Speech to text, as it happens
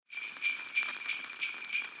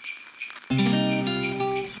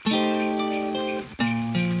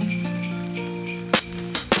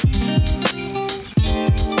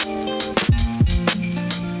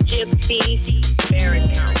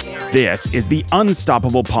This is the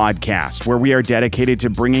Unstoppable Podcast, where we are dedicated to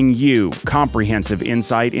bringing you comprehensive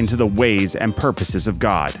insight into the ways and purposes of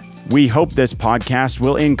God. We hope this podcast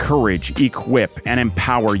will encourage, equip, and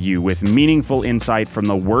empower you with meaningful insight from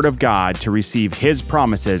the Word of God to receive His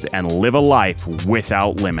promises and live a life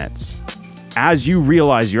without limits. As you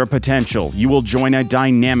realize your potential, you will join a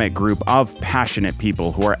dynamic group of passionate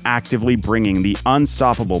people who are actively bringing the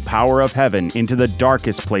unstoppable power of heaven into the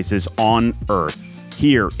darkest places on earth.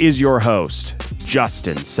 Here is your host,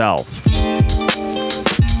 Justin Self.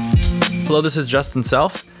 Hello, this is Justin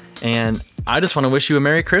Self, and I just want to wish you a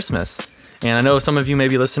Merry Christmas. And I know some of you may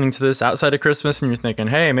be listening to this outside of Christmas and you're thinking,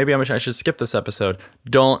 hey, maybe I should skip this episode.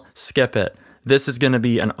 Don't skip it. This is going to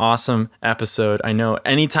be an awesome episode. I know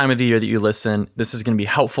any time of the year that you listen, this is going to be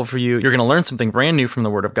helpful for you. You're going to learn something brand new from the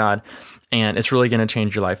Word of God, and it's really going to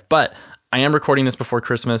change your life. But I am recording this before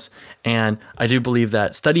Christmas, and I do believe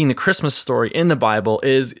that studying the Christmas story in the Bible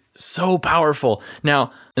is so powerful.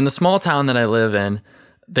 Now, in the small town that I live in,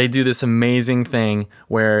 they do this amazing thing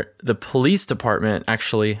where the police department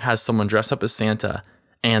actually has someone dress up as Santa,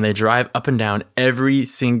 and they drive up and down every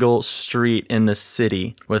single street in the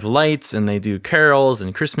city with lights, and they do carols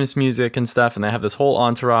and Christmas music and stuff, and they have this whole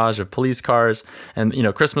entourage of police cars and,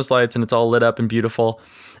 Christmas lights, and it's all lit up and beautiful.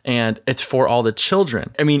 And it's for all the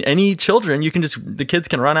children. I mean, any children, the kids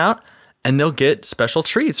can run out and they'll get special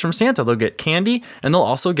treats from Santa. They'll get candy and they'll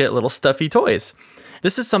also get little stuffy toys.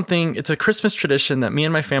 This is it's a Christmas tradition that me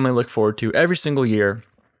and my family look forward to every single year.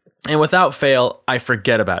 And without fail, I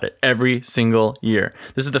forget about it every single year.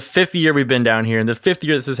 This is the 5th year we've been down here, and the 5th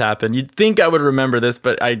year this has happened. You'd think I would remember this,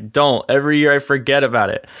 but I don't. Every year I forget about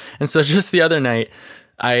it. And so just the other night,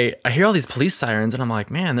 I hear all these police sirens, and I'm like,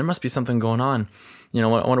 man, there must be something going on. I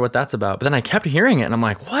wonder what that's about. But then I kept hearing it, and I'm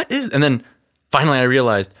like, what is... And then finally I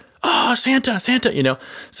realized, oh, Santa.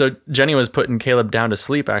 So Jenny was putting Caleb down to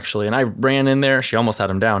sleep, actually, and I ran in there. She almost had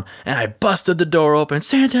him down. And I busted the door open.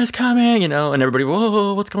 Santa's coming, and everybody,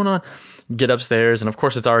 whoa, what's going on? Get upstairs, and of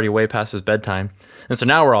course, it's already way past his bedtime. And so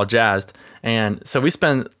now we're all jazzed. And so we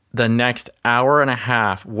spend the next hour and a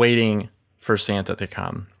half waiting for Santa to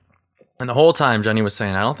come. And the whole time, Jenny was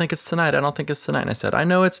saying, I don't think it's tonight. And I said, I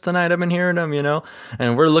know it's tonight. I've been hearing him,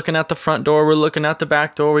 And we're looking at the front door. We're looking at the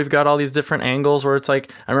back door. We've got all these different angles where it's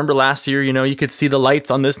like, I remember last year, you could see the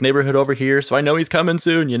lights on this neighborhood over here. So I know he's coming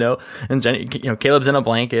soon, And Jenny, Caleb's in a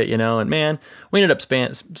blanket, And man, we ended up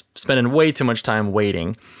spending way too much time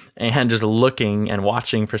waiting and just looking and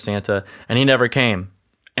watching for Santa. And he never came.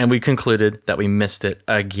 And we concluded that we missed it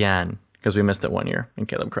again because we missed it one year and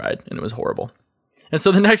Caleb cried and it was horrible. And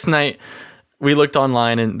so the next night, we looked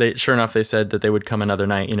online, and sure enough, they said that they would come another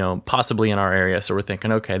night, possibly in our area. So we're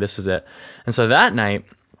thinking, okay, this is it. And so that night,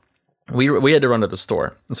 we had to run to the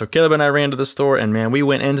store. And so Caleb and I ran to the store, and man, we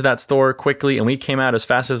went into that store quickly, and we came out as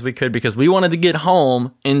fast as we could because we wanted to get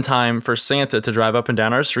home in time for Santa to drive up and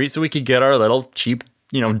down our street so we could get our little cheap,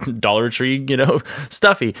 Dollar Tree,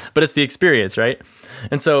 stuffy. But it's the experience, right?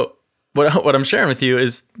 And so what I'm sharing with you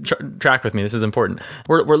is, track with me, this is important.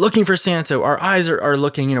 We're looking for Santa, our eyes are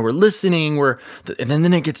looking, we're listening, and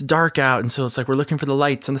then it gets dark out, and so it's like we're looking for the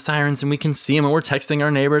lights and the sirens, and we can see them, and we're texting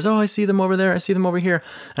our neighbors, oh, I see them over there, I see them over here,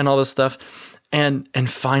 and all this stuff. And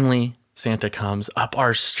finally, Santa comes up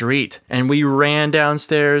our street, and we ran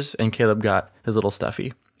downstairs, and Caleb got his little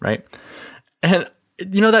stuffy, right? And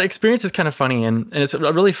that experience is kind of funny, and it's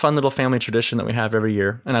a really fun little family tradition that we have every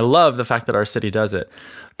year. And I love the fact that our city does it.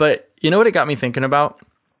 But you know what it got me thinking about?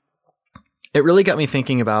 It really got me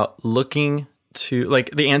thinking about looking to,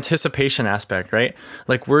 the anticipation aspect, right?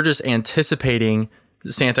 We're just anticipating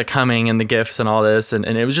Santa coming and the gifts and all this. And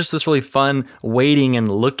it was just this really fun waiting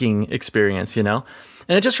and looking experience, And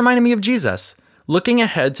it just reminded me of Jesus, looking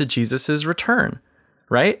ahead to Jesus's return.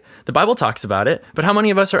 Right? The Bible talks about it, but how many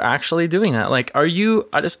of us are actually doing that?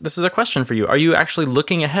 This is a question for you. Are you actually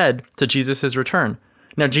looking ahead to Jesus' return?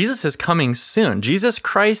 Now, Jesus is coming soon. Jesus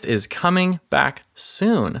Christ is coming back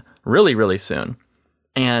soon, really, really soon.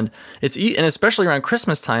 And and especially around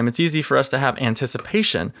Christmas time, it's easy for us to have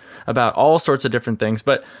anticipation about all sorts of different things.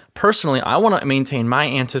 But personally, I want to maintain my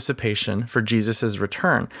anticipation for Jesus'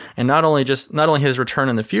 return, and not only his return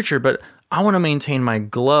in the future, but I want to maintain my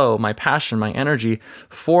glow, my passion, my energy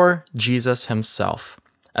for Jesus himself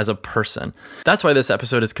as a person. That's why this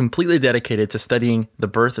episode is completely dedicated to studying the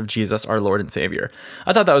birth of Jesus, our Lord and Savior.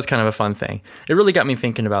 I thought that was kind of a fun thing. It really got me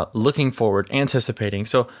thinking about looking forward, anticipating.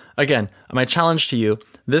 So again, my challenge to you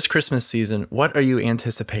this Christmas season, what are you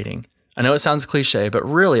anticipating? I know it sounds cliche, but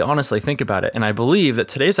really, honestly, think about it. And I believe that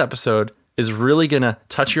today's episode is really going to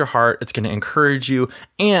touch your heart. It's going to encourage you.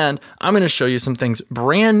 And I'm going to show you some things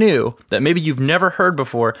brand new that maybe you've never heard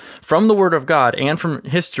before from the Word of God and from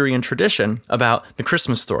history and tradition about the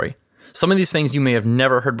Christmas story. Some of these things you may have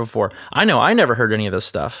never heard before. I know I never heard any of this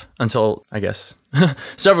stuff until, I guess,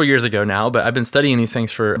 several years ago now, but I've been studying these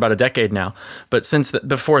things for about a decade now. But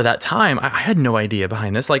before that time, I had no idea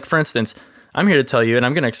behind this. Like, for instance, I'm here to tell you, and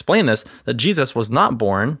I'm going to explain this, that Jesus was not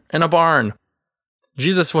born in a barn.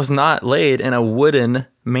 Jesus was not laid in a wooden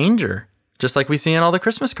manger, just like we see in all the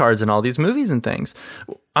Christmas cards and all these movies and things.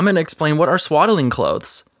 I'm going to explain, what are swaddling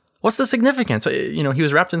clothes? What's the significance? He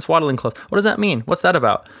was wrapped in swaddling clothes. What does that mean? What's that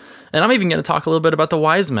about? And I'm even going to talk a little bit about the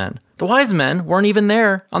wise men. The wise men weren't even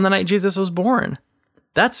there on the night Jesus was born.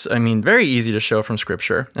 That's, very easy to show from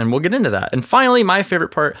Scripture, and we'll get into that. And finally, my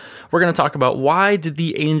favorite part, we're going to talk about, why did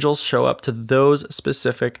the angels show up to those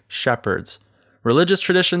specific shepherds? Religious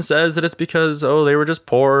tradition says that it's because, they were just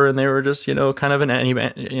poor and they were just, kind of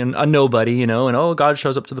a nobody, and God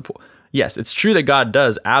shows up to the poor. Yes, it's true that God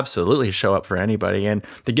does absolutely show up for anybody, and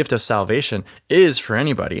the gift of salvation is for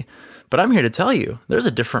anybody. But I'm here to tell you, there's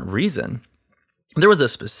a different reason. There was a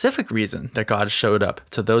specific reason that God showed up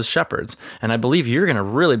to those shepherds, and I believe you're going to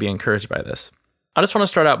really be encouraged by this. I just want to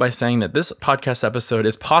start out by saying that this podcast episode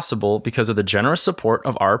is possible because of the generous support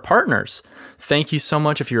of our partners. Thank you so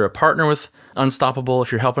much if you're a partner with Unstoppable,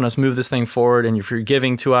 if you're helping us move this thing forward, and if you're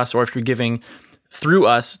giving to us, or if you're giving through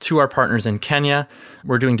us to our partners in Kenya.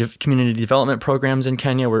 We're doing community development programs in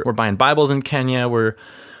Kenya. We're buying Bibles in Kenya. We're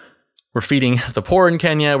feeding the poor in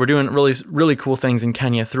Kenya. We're doing really, really cool things in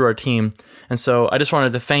Kenya through our team. And so I just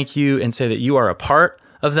wanted to thank you and say that you are a part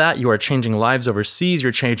of that. You are changing lives overseas.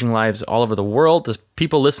 You're changing lives all over the world. There's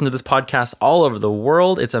people listen to this podcast all over the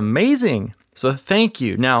world. It's amazing. So thank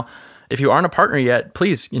you. Now, if you aren't a partner yet,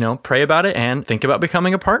 please, pray about it and think about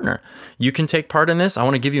becoming a partner. You can take part in this. I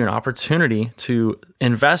want to give you an opportunity to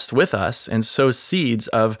invest with us and sow seeds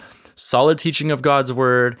of solid teaching of God's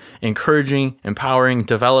word, encouraging, empowering,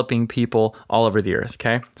 developing people all over the earth,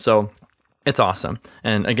 okay? So it's awesome.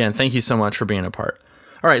 And again, thank you so much for being a part.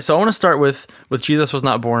 All right, so I want to start with Jesus was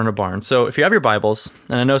not born in a barn. So if you have your Bibles,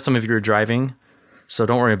 and I know some of you are driving, so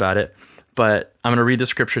don't worry about it, but I'm going to read the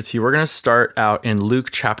scripture to you. We're going to start out in Luke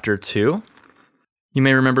chapter 2. You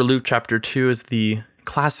may remember Luke chapter 2 is the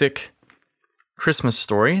classic Christmas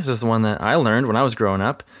story. This is the one that I learned when I was growing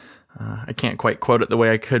up. I can't quite quote it the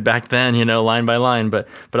way I could back then, line by line, but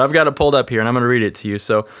I've got it pulled up here, and I'm going to read it to you.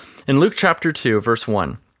 So in Luke chapter 2, verse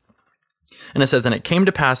 1, and it says, "And it came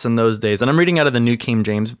to pass in those days," and I'm reading out of the New King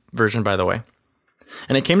James Version, by the way.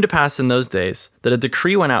 "And it came to pass in those days that a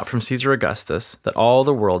decree went out from Caesar Augustus that all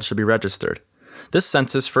the world should be registered. This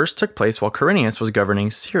census first took place while Quirinius was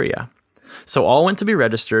governing Syria. So all went to be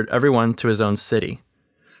registered, everyone to his own city.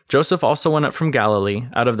 Joseph also went up from Galilee,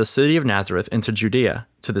 out of the city of Nazareth into Judea,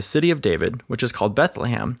 to the city of David, which is called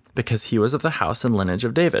Bethlehem, because he was of the house and lineage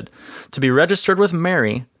of David, to be registered with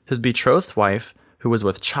Mary, his betrothed wife, who was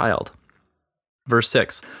with child." Verse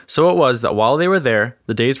 6, "So it was that while they were there,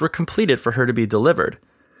 the days were completed for her to be delivered.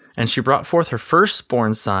 And she brought forth her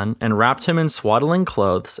firstborn son, and wrapped him in swaddling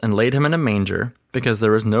clothes, and laid him in a manger, because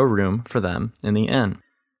there was no room for them in the inn."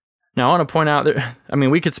 Now, I want to point out that,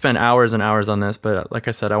 we could spend hours and hours on this, but like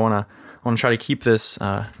I said, I want to try to keep this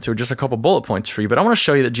to just a couple bullet points for you. But I want to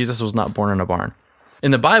show you that Jesus was not born in a barn.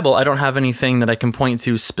 In the Bible, I don't have anything that I can point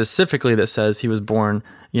to specifically that says he was born,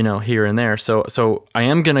 here and there. So I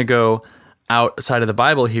am going to go outside of the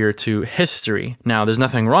Bible here to history. Now, there's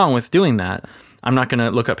nothing wrong with doing that. I'm not going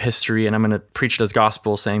to look up history and I'm going to preach it as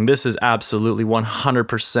gospel, saying this is absolutely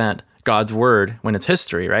 100% God's word when it's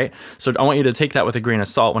history, right? So I want you to take that with a grain of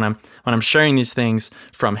salt. When I'm sharing these things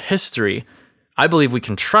from history, I believe we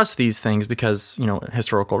can trust these things because,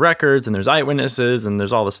 historical records, and there's eyewitnesses and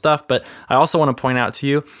there's all this stuff. But I also want to point out to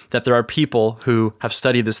you that there are people who have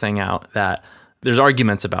studied this thing out, that there's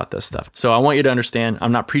arguments about this stuff. So I want you to understand,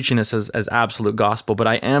 I'm not preaching this as absolute gospel, but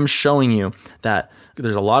I am showing you that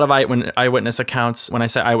there's a lot of eyewitness accounts. When I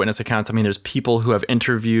say eyewitness accounts, there's people who have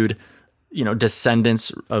interviewed,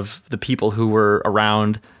 descendants of the people who were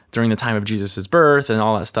around during the time of Jesus's birth and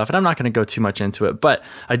all that stuff. And I'm not going to go too much into it, but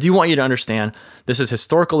I do want you to understand this is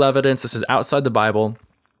historical evidence. This is outside the Bible.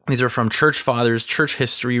 These are from church fathers, church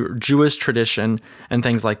history, Jewish tradition, and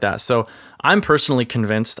things like that. So I'm personally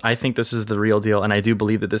convinced. I think this is the real deal, and I do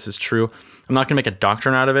believe that this is true. I'm not going to make a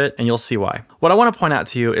doctrine out of it, and you'll see why. What I want to point out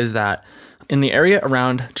to you is that in the area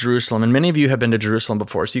around Jerusalem, and many of you have been to Jerusalem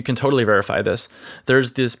before, so you can totally verify this,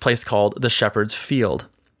 there's this place called the Shepherd's Field,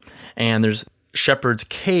 and there's shepherds'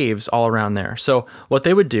 caves all around there. So what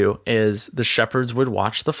they would do is the shepherds would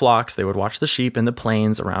watch the flocks, they would watch the sheep in the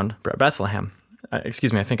plains around Bethlehem.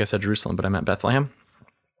 Excuse me, I think I said Jerusalem, but I meant Bethlehem.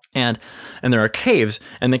 And there are caves,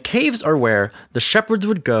 and the caves are where the shepherds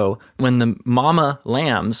would go when the mama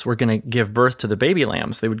lambs were going to give birth to the baby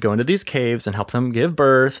lambs. They would go into these caves and help them give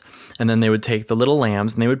birth, and then they would take the little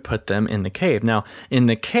lambs and they would put them in the cave. Now, in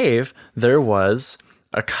the cave, there was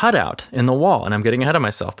a cutout in the wall, and I'm getting ahead of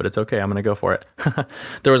myself, but it's okay. I'm going to go for it.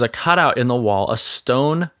 There was a cutout in the wall, a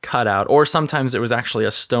stone cutout, or sometimes it was actually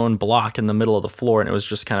a stone block in the middle of the floor, and it was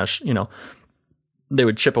just kind of, they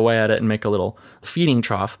would chip away at it and make a little feeding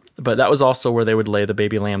trough. But that was also where they would lay the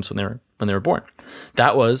baby lambs when they were born.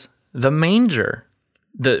 That was the manger.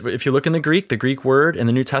 If you look in the Greek word in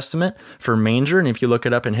the New Testament for manger, and if you look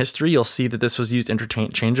it up in history, you'll see that this was used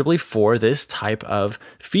interchangeably for this type of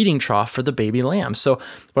feeding trough for the baby lamb. So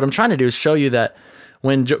what I'm trying to do is show you that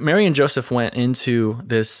when Mary and Joseph went into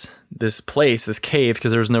this place, this cave,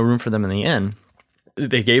 because there was no room for them in the inn,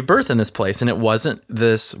 they gave birth in this place, and it wasn't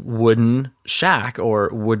this wooden shack or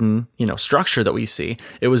wooden, structure that we see.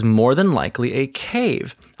 It was more than likely a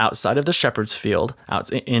cave outside of the shepherd's field out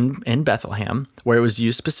in Bethlehem, where it was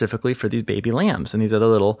used specifically for these baby lambs and these other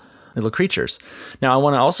little creatures. Now, I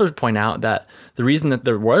want to also point out that the reason that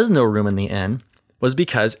there was no room in the inn was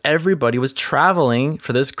because everybody was traveling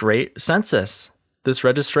for this great census, this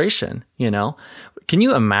registration, Can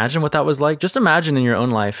you imagine what that was like? Just imagine in your own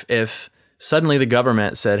life if suddenly the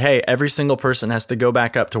government said, hey, every single person has to go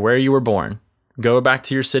back up to where you were born. Go back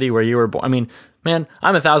to your city where you were born. I mean, man,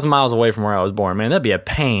 I'm 1,000 miles away from where I was born, man. That'd be a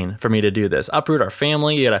pain for me to do this. Uproot our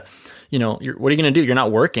family. You gotta, what are you going to do? You're not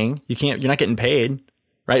working. You're not getting paid,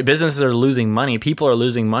 right? Businesses are losing money. People are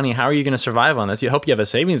losing money. How are you going to survive on this? You hope you have a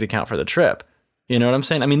savings account for the trip. You know what I'm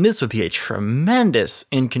saying? I mean, this would be a tremendous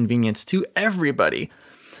inconvenience to everybody.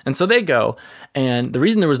 And so they go, and the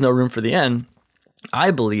reason there was no room for the inn,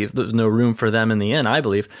 I believe there's no room for them in the inn, I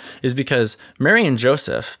believe, is because Mary and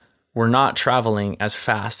Joseph were not traveling as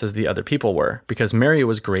fast as the other people were, because Mary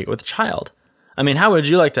was great with child. I mean, how would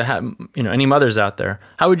you like to have, any mothers out there,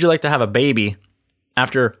 how would you like to have a baby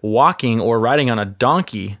after walking or riding on a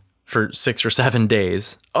donkey for 6 or 7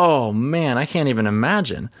 days? Oh man, I can't even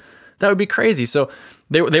imagine. That would be crazy. So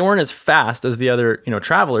they weren't as fast as the other,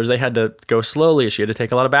 travelers. They had to go slowly. She had to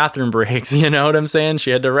take a lot of bathroom breaks. You know what I'm saying? She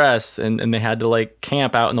had to rest, and they had to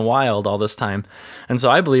camp out in the wild all this time. And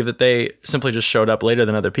so I believe that they simply just showed up later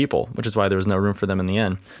than other people, which is why there was no room for them in the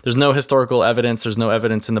inn. There's no historical evidence. There's no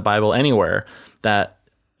evidence in the Bible anywhere that,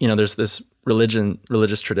 there's this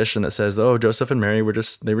religious tradition that says, oh, Joseph and Mary were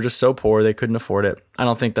just so poor they couldn't afford it. I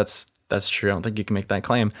don't think that's true. I don't think you can make that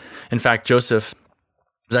claim. In fact,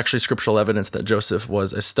 there's actually scriptural evidence that Joseph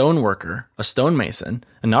was a stone worker, a stonemason,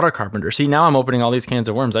 and not a carpenter. See, now I'm opening all these cans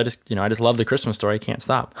of worms. I just love the Christmas story. I can't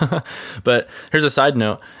stop. But here's a side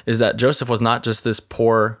note, is that Joseph was not just this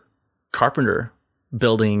poor carpenter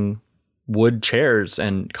building wood chairs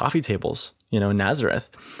and coffee tables, in Nazareth.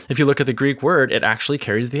 If you look at the Greek word, it actually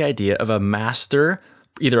carries the idea of a master,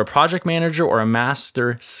 either a project manager or a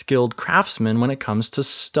master skilled craftsman when it comes to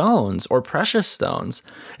stones or precious stones.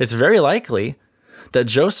 It's very likely that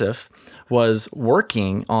Joseph was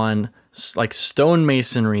working on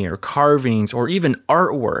stonemasonry or carvings or even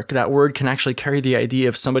artwork. That word can actually carry the idea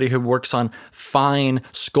of somebody who works on fine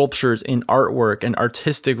sculptures in artwork and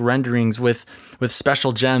artistic renderings with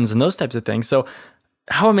special gems and those types of things. So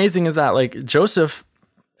how amazing is that? Joseph,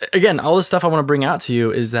 again, all this stuff I want to bring out to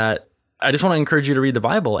you is that I just want to encourage you to read the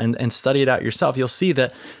Bible and study it out yourself. You'll see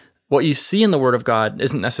that what you see in the Word of God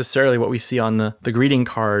isn't necessarily what we see on the greeting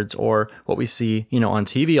cards or what we see, on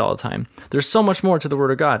TV all the time. There's so much more to the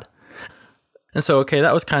Word of God. And so, okay,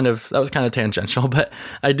 that was kind of tangential, but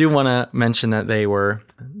I do want to mention that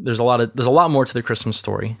there's a lot more to the Christmas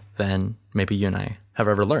story than maybe you and I have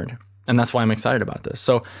ever learned. And that's why I'm excited about this.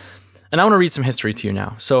 So, and I want to read some history to you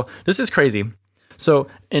now. So this is crazy. So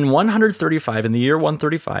in the year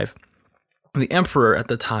 135, the emperor at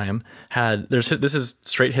the time this is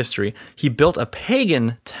straight history. He built a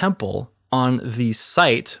pagan temple on the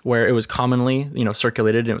site where it was commonly,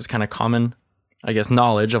 circulated, and it was kind of common, I guess,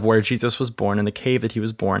 knowledge of where Jesus was born, in the cave that he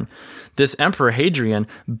was born. This emperor Hadrian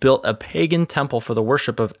built a pagan temple for the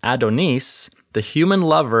worship of Adonis, the human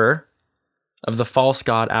lover of the false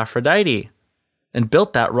god Aphrodite, and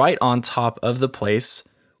built that right on top of the place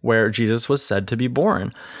where Jesus was said to be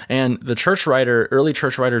born. And the early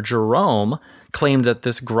church writer Jerome claimed that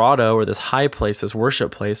this grotto, or this high place, this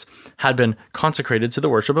worship place, had been consecrated to the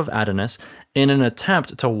worship of Adonis in an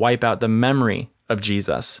attempt to wipe out the memory of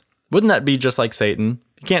Jesus. Wouldn't that be just like Satan?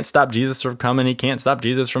 He can't stop Jesus from coming. He can't stop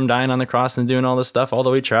Jesus from dying on the cross and doing all this stuff,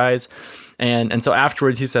 although he tries. And so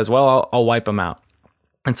afterwards he says, well, I'll wipe him out.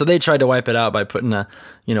 And so they tried to wipe it out by putting a,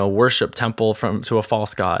 worship temple to a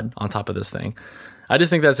false god on top of this thing. I just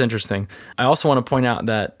think that's interesting. I also want to point out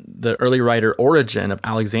that the early writer Origen of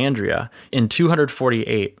Alexandria in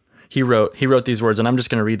 248, he wrote these words, and I'm just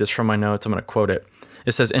going to read this from my notes. I'm going to quote it.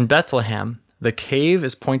 It says, "In Bethlehem, the cave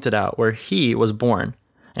is pointed out where he was born,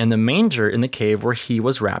 and the manger in the cave where he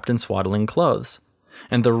was wrapped in swaddling clothes.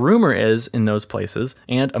 And the rumor is in those places,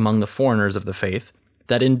 and among the foreigners of the faith,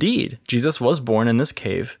 that indeed Jesus was born in this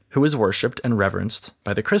cave, who is worshipped and reverenced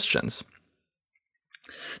by the Christians."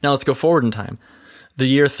 Now let's go forward in time. The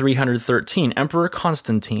year 313, Emperor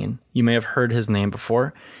Constantine, you may have heard his name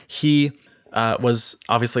before. He was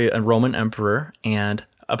obviously a Roman emperor, and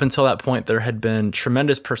up until that point, there had been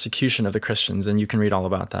tremendous persecution of the Christians, and you can read all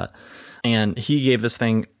about that. And he gave this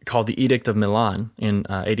thing called the Edict of Milan in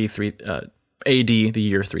AD, the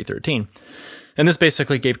year 313. And this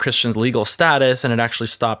basically gave Christians legal status, and it actually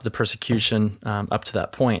stopped the persecution up to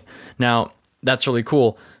that point. Now, that's really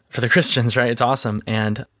cool for the Christians, right? It's awesome.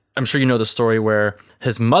 And I'm sure you know the story where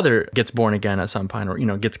his mother gets born again at some point, or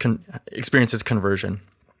experiences conversion.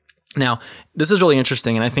 Now, this is really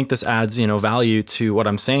interesting, and I think this adds value to what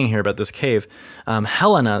I'm saying here about this cave.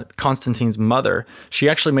 Helena, Constantine's mother, she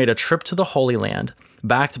actually made a trip to the Holy Land,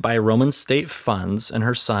 backed by Roman state funds, and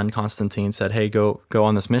her son Constantine said, "Hey, go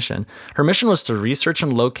on this mission." Her mission was to research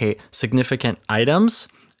and locate significant items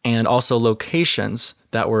and also locations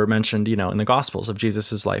that were mentioned, in the Gospels of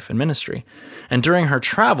Jesus' life and ministry. And during her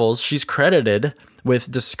travels, she's credited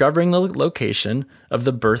with discovering the location of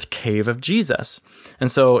the birth cave of Jesus.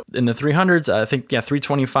 And so in the 300s,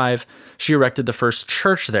 325, she erected the first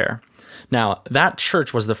church there. Now, that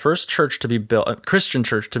church was the first church to be built, a Christian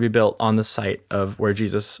church to be built on the site of where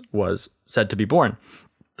Jesus was said to be born.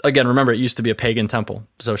 Again, remember, it used to be a pagan temple.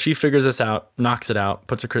 So she figures this out, knocks it out,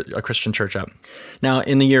 puts a Christian church up. Now,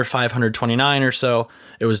 in the year 529 or so,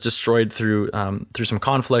 it was destroyed through some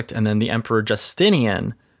conflict, and then the Emperor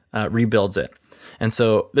Justinian rebuilds it. And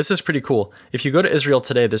so this is pretty cool. If you go to Israel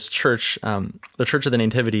today, this church, the Church of the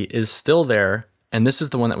Nativity, is still there, and this is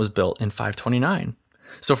the one that was built in 529.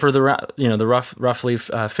 So for the roughly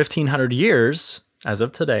 1,500 years as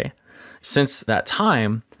of today, since that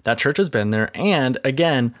time, that church has been there. And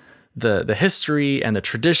again, the history and the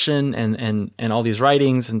tradition and all these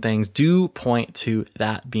writings and things do point to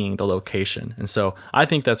that being the location. And so I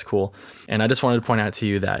think that's cool. And I just wanted to point out to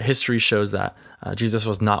you that history shows that Jesus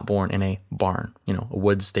was not born in a barn, a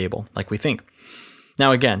wood stable like we think.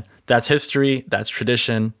 Now, again, that's history, that's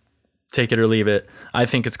tradition. Take it or leave it. I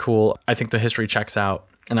think it's cool. I think the history checks out.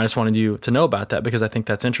 And I just wanted you to know about that because I think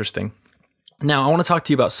that's interesting. Now, I want to talk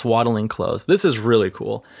to you about swaddling clothes. This is really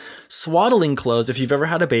cool. Swaddling clothes, if you've ever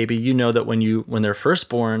had a baby, you know that when they're first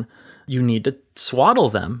born, you need to swaddle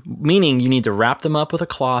them, meaning you need to wrap them up with a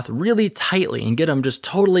cloth really tightly and get them just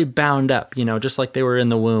totally bound up, just like they were in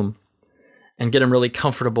the womb, and get them really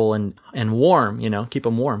comfortable and warm, keep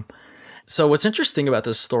them warm. So what's interesting about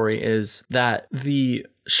this story is that the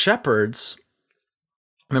shepherds,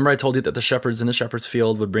 remember I told you that the shepherds in the shepherd's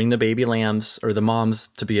field would bring the baby lambs, or the moms,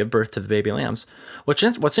 to give birth to the baby lambs.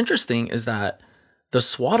 What's interesting is that the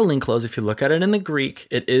swaddling clothes, if you look at it in the Greek,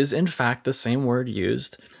 it is in fact the same word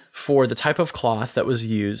used for the type of cloth that was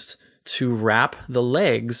used to wrap the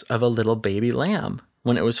legs of a little baby lamb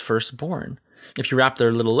when it was first born. If you wrap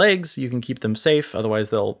their little legs, you can keep them safe. Otherwise,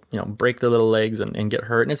 they'll break their little legs and get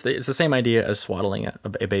hurt. And it's the same idea as swaddling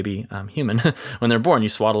a baby human. When they're born, you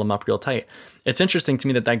swaddle them up real tight. It's interesting to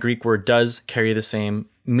me that Greek word does carry the same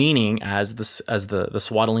meaning as the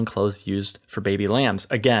swaddling clothes used for baby lambs.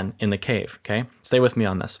 Again, in the cave. Okay, stay with me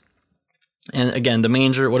on this. And again, the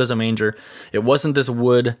manger. What is a manger? It wasn't this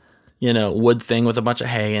wood thing with a bunch of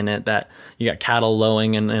hay in it that you got cattle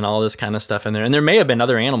lowing and all this kind of stuff in there. And there may have been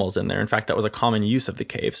other animals in there. In fact, that was a common use of the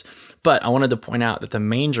caves. But I wanted to point out that the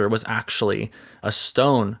manger was actually a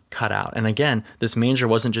stone cut out. And again, this manger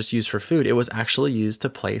wasn't just used for food. It was actually used to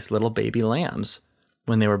place little baby lambs.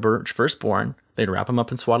 When they were first born, they'd wrap them up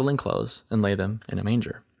in swaddling clothes and lay them in a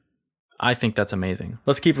manger. I think that's amazing.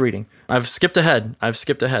 Let's keep reading. I've skipped ahead,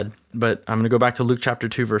 but I'm going to go back to Luke chapter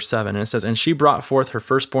 2, verse 7. And it says, "And she brought forth her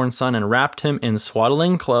firstborn son and wrapped him in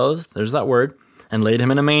swaddling clothes," there's that word, "and laid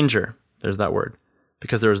him in a manger," there's that word,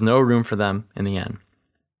 because there was no room for them in the inn.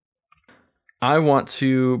 I want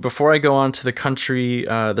to, before I go on to the country,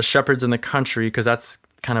 the shepherds in the country, because that's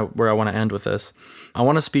kind of where I want to end with this, I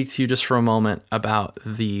want to speak to you just for a moment about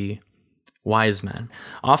the wise men.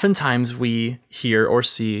 Oftentimes we hear or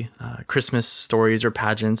see Christmas stories or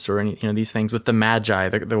pageants or any, these things with the magi,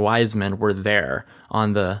 the wise men were there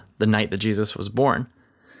on the night that Jesus was born.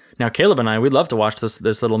 Now, Caleb and I, we love to watch this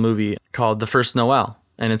little movie called The First Noel,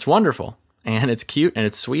 and it's wonderful. and it's cute and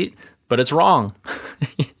it's sweet, but it's wrong.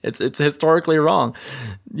 It's historically wrong,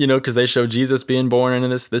 because they show Jesus being born in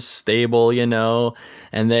this stable,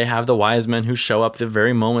 and they have the wise men who show up the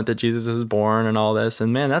very moment that Jesus is born and all this.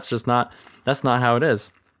 And man, that's not how it is.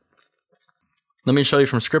 Let me show you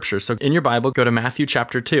from scripture. So in your Bible, go to Matthew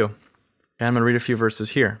chapter 2. And I'm going to read a few verses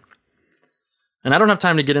here. And I don't have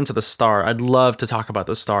time to get into the star. I'd love to talk about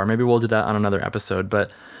the star. Maybe we'll do that on another episode. But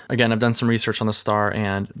again, I've done some research on the star,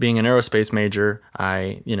 and being an aerospace major,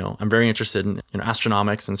 I'm very interested in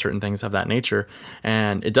astronomics and certain things of that nature.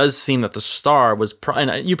 And it does seem that the star was,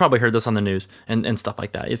 and you probably heard this on the news and stuff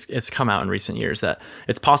like that. It's come out in recent years that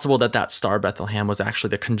it's possible that star Bethlehem was actually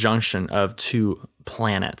the conjunction of two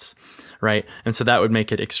planets, right? And so that would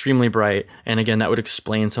make it extremely bright. And again, that would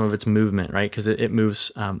explain some of its movement, right? Because it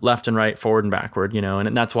moves left and right, forward and backward,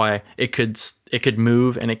 and that's why it could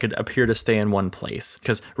move and it could appear to stay in one place.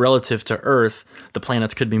 Because relative to Earth, the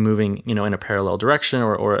planets could be moving, in a parallel direction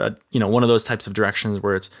or one of those types of directions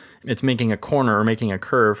where it's making a corner or making a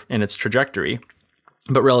curve in its trajectory.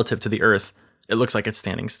 But relative to the Earth, it looks like it's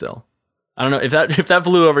standing still. I don't know if that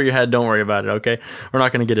flew over your head. Don't worry about it. Okay, we're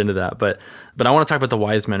not going to get into that, but I want to talk about the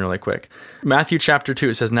wise men really quick. Matthew chapter 2,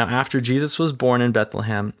 it says, "Now after Jesus was born in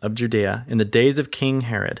Bethlehem of Judea in the days of King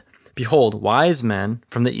Herod, behold, wise men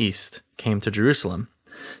from the east came to Jerusalem,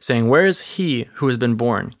 saying, 'Where is he who has been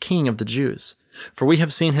born King of the Jews? For we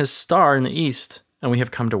have seen his star in the east, and we have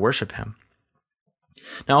come to worship him.'"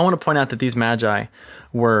 Now I want to point out that these magi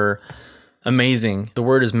were amazing. The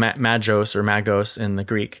word is magos or magos in the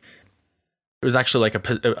Greek. It was actually like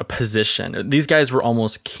a position. These guys were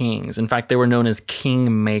almost kings. In fact, they were known as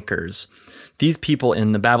king makers. These people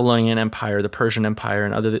in the Babylonian Empire, the Persian Empire,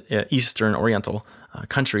 and other Eastern Oriental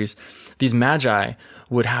countries, these magi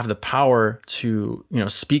would have the power to,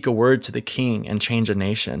 speak a word to the king and change a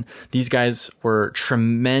nation. These guys were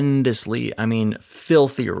tremendously,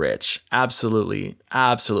 filthy rich, absolutely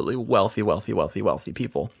wealthy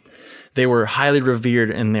people. They were highly revered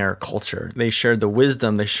in their culture. They shared the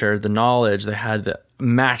wisdom, they shared the knowledge, they had the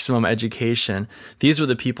maximum education. These were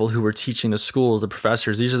the people who were teaching the schools, the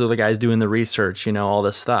professors. These are the guys doing the research, all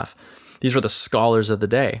this stuff. These were the scholars of the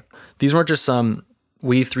day. These weren't just some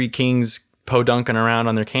we three kings podunking around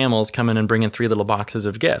on their camels coming and bringing 3 little boxes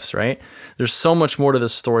of gifts, right? There's so much more to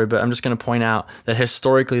this story, but I'm just going to point out that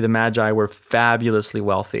historically the Magi were fabulously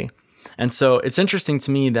wealthy. And so it's interesting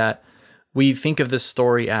to me that we think of this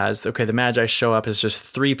story as, okay, the Magi show up as just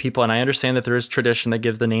 3 people, and I understand that there is tradition that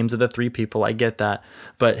gives the names of the 3 people. I get that.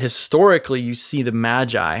 But historically, you see the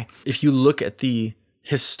Magi, if you look at the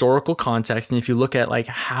historical context, and if you look at like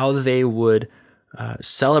how they would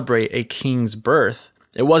celebrate a king's birth,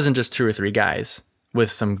 it wasn't just 2 or 3 guys with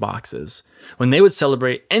some boxes. When they would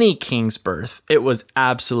celebrate any king's birth, it was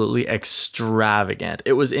absolutely extravagant.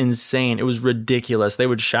 It was insane. It was ridiculous. They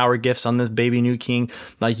would shower gifts on this baby new king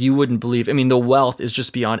like you wouldn't believe. The wealth is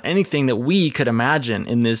just beyond anything that we could imagine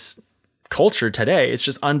in this culture today. It's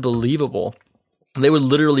just unbelievable. They would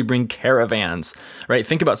literally bring caravans, right?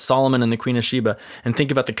 Think about Solomon and the Queen of Sheba, and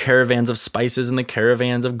think about the caravans of spices and the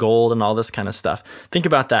caravans of gold and all this kind of stuff. Think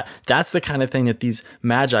about that. That's the kind of thing that these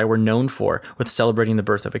magi were known for with celebrating the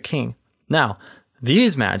birth of a king. Now,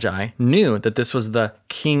 these magi knew that this was the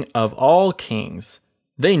King of all kings.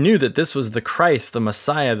 They knew that this was the Christ, the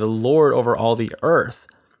Messiah, the Lord over all the earth.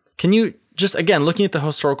 Can you just, again, looking at the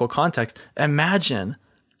historical context, imagine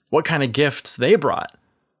what kind of gifts they brought?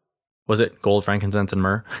 Was it gold, frankincense, and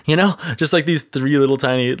myrrh? Just like these 3 little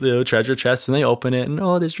tiny little treasure chests, and they open it, and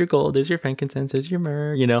there's your gold, there's your frankincense, there's your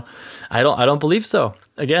myrrh. I don't believe so.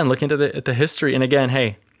 Again, looking at the history, and again,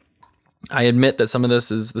 hey, I admit that some of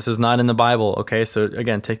this is not in the Bible. Okay, so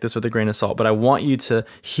again, take this with a grain of salt. But I want you to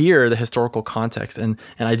hear the historical context, and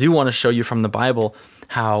I do want to show you from the Bible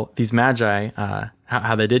how these magi,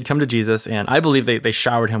 how they did come to Jesus, and I believe they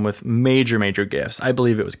showered him with major gifts. I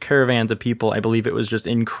believe it was caravans of people. I believe it was just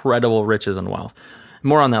incredible riches and wealth.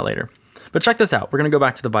 More on that later. But check this out. We're going to go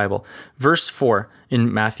back to the Bible. Verse 4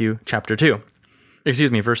 in Matthew chapter 2.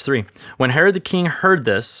 Verse 3. When Herod the king heard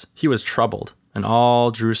this, he was troubled, and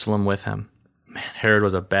all Jerusalem with him. Man, Herod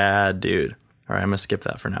was a bad dude. All right, I'm going to skip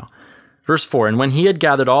that for now. Verse 4, and when he had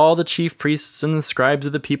gathered all the chief priests and the scribes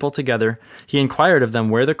of the people together, he inquired of them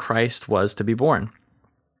where the Christ was to be born.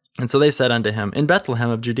 And so they said unto him, In Bethlehem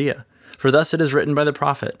of Judea, for thus it is written by the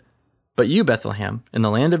prophet, But you, Bethlehem, in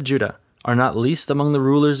the land of Judah, are not least among the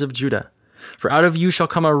rulers of Judah, for out of you shall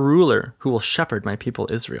come a ruler who will shepherd my people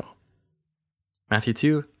Israel. Matthew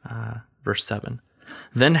 2, verse 7.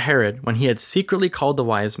 Then Herod, when he had secretly called the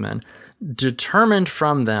wise men, determined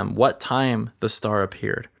from them what time the star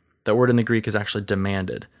appeared. That word in the Greek is actually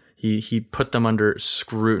demanded. He put them under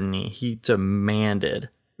scrutiny. He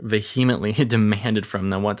vehemently demanded from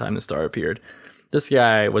them one time the star appeared. This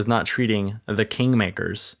guy was not treating the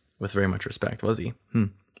kingmakers with very much respect, was he?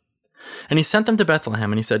 And he sent them to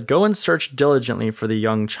Bethlehem, and he said, "Go and search diligently for the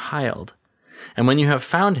young child. And when you have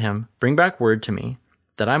found him, bring back word to me,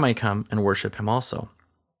 that I might come and worship him also."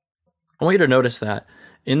 I want you to notice that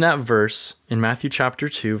in that verse, in Matthew chapter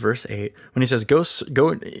 2, verse 8, when he says,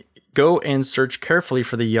 Go and search carefully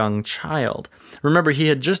for the young child. Remember, he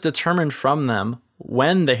had just determined from them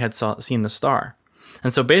when they had seen the star.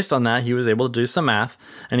 And so based on that, he was able to do some math,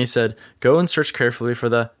 and he said, go and search carefully for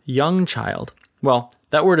the young child. Well,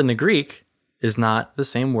 that word in the Greek is not the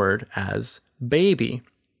same word as baby.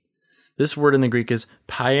 This word in the Greek is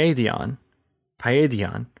paidion.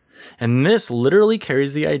 And this literally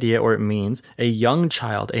carries the idea, or it means a young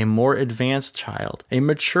child, a more advanced child, a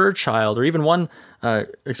mature child, or even one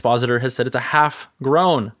expositor has said it's a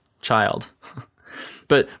half-grown child.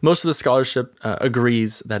 But most of the scholarship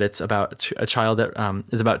agrees that it's about a child that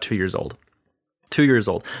is about 2 years old. 2 years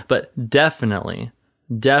old. But definitely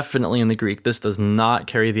in the Greek, this does not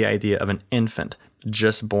carry the idea of an infant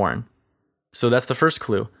just born. So that's the first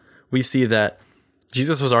clue. We see that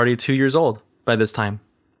Jesus was already 2 years old by this time.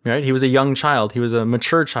 Right? He was a young child. He was a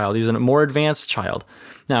mature child. He was a more advanced child.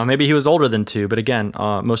 Now, maybe he was older than 2, but again,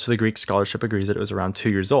 most of the Greek scholarship agrees that it was around 2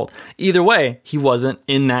 years old. Either way, he wasn't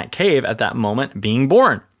in that cave at that moment being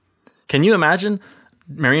born. Can you imagine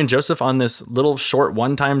Mary and Joseph on this little short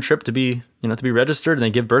one-time trip to be registered, and they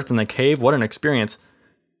give birth in the cave? What an experience.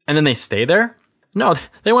 And then they stay there? No,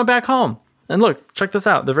 they went back home. And look, check this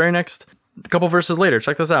out. The very next couple verses later,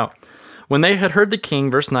 check this out. When they had heard the king,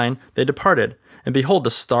 verse 9, they departed. And behold, the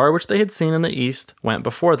star which they had seen in the east went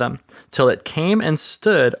before them, till it came and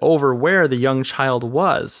stood over where the young child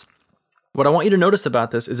was. What I want you to notice about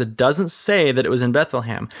this is it doesn't say that it was in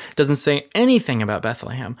Bethlehem. It doesn't say anything about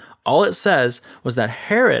Bethlehem. All it says was that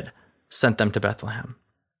Herod sent them to Bethlehem.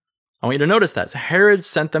 I want you to notice that. So Herod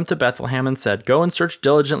sent them to Bethlehem and said, go and search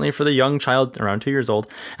diligently for the young child around 2 years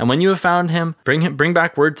old. And when you have found him, bring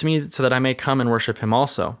back word to me so that I may come and worship him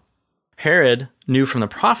also. Herod knew from the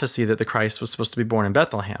prophecy that the Christ was supposed to be born in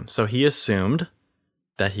Bethlehem, so he assumed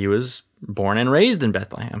that he was born and raised in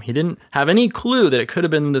Bethlehem. He didn't have any clue that it could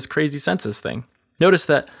have been this crazy census thing. Notice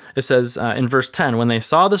that it says in verse 10, when they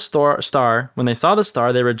saw the star,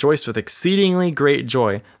 they rejoiced with exceedingly great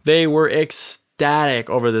joy. They were ecstatic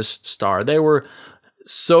over this star. They were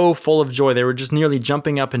so full of joy. They were just nearly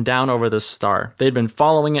jumping up and down over this star. They'd been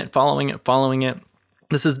following it.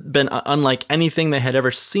 This has been unlike anything they had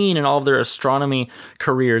ever seen in all of their astronomy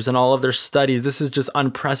careers and all of their studies. This is just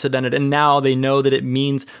unprecedented. And now they know that it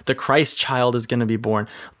means the Christ child is going to be born.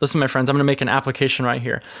 Listen, my friends, I'm going to make an application right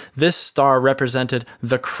here. This star represented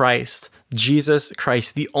the Christ, Jesus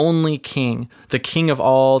Christ, the only king, the king of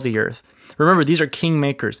all the earth. Remember, these are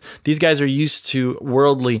kingmakers. These guys are used to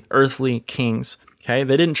worldly, earthly kings. Okay,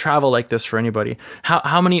 they didn't travel like this for anybody.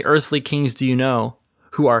 How many earthly kings do you know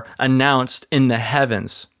who are announced in the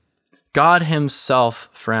heavens? God himself,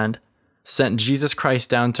 friend, sent Jesus Christ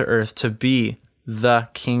down to earth to be the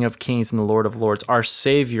King of Kings and the Lord of Lords, our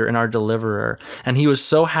Savior and our Deliverer. And he was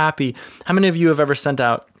so happy. How many of you have ever sent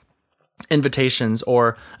out invitations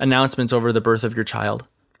or announcements over the birth of your child?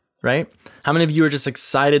 Right? How many of you are just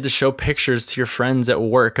excited to show pictures to your friends at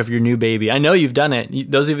work of your new baby? I know you've done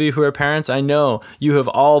it. Those of you who are parents, I know you have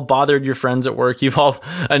all bothered your friends at work. You've all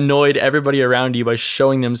annoyed everybody around you by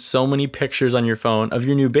showing them so many pictures on your phone of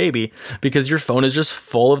your new baby, because your phone is just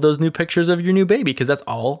full of those new pictures of your new baby, because that's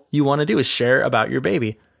all you want to do is share about your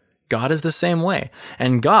baby. God is the same way.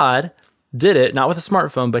 And God did it, not with a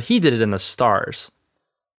smartphone, but he did it in the stars.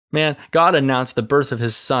 Man, God announced the birth of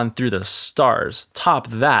his son through the stars. Top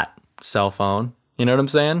that, cell phone. You know what I'm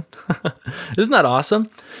saying? Isn't that awesome?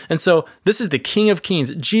 And so this is the King of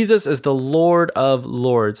Kings. Jesus is the Lord of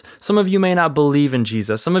Lords. Some of you may not believe in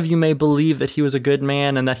Jesus. Some of you may believe that he was a good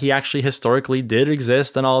man and that he actually historically did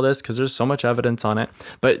exist and all this, because there's so much evidence on it.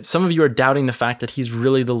 But some of you are doubting the fact that he's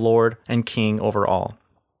really the Lord and King over all.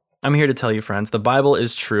 I'm here to tell you, friends, the Bible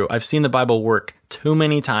is true. I've seen the Bible work too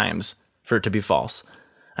many times for it to be false.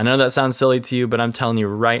 I know that sounds silly to you, but I'm telling you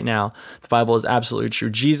right now, the Bible is absolutely true.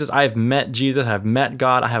 I've met Jesus, I've met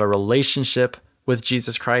God, I have a relationship with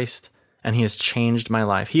Jesus Christ, and he has changed my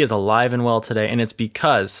life. He is alive and well today, and it's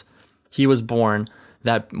because he was born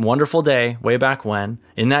that wonderful day way back when,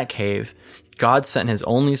 in that cave. God sent his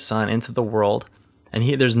only son into the world, and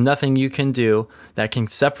there's nothing you can do that can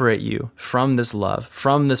separate you from this love,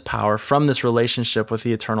 from this power, from this relationship with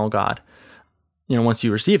the eternal God, once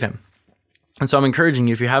you receive him. And so I'm encouraging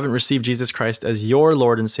you, if you haven't received Jesus Christ as your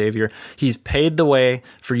Lord and Savior, he's paid the way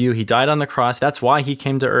for you. He died on the cross. That's why he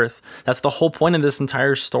came to earth. That's the whole point of this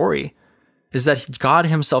entire story, is that God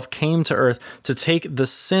himself came to earth to take the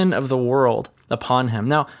sin of the world upon him.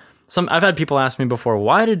 Now, I've had people ask me before,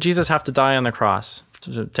 why did Jesus have to die on the cross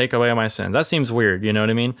to take away my sins? That seems weird, you know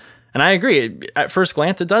what I mean? And I agree. At first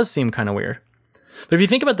glance, it does seem kind of weird. But if you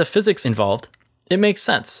think about the physics involved, it makes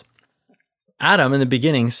sense. Adam in the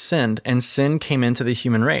beginning sinned, and sin came into the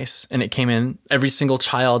human race, and it came in every single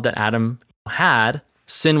child that Adam had.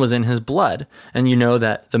 Sin was in his blood, and you know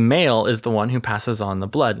that the male is the one who passes on the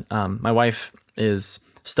blood. My wife is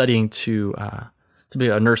studying to be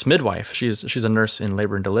a nurse midwife. She's a nurse in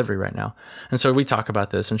labor and delivery right now, and so we talk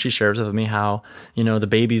about this, and she shares with me how the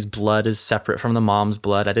baby's blood is separate from the mom's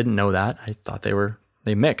blood. I didn't know that. I thought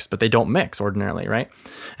they mixed, but they don't mix ordinarily, right?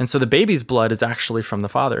 And so the baby's blood is actually from the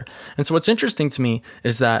father. And so what's interesting to me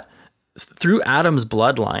is that through Adam's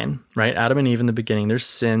bloodline, right? Adam and Eve in the beginning, there's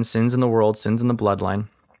sins in the world, sins in the bloodline.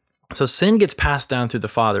 So sin gets passed down through the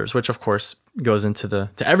fathers, which of course goes to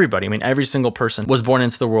everybody. I mean, every single person was born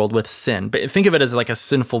into the world with sin, but think of it as like a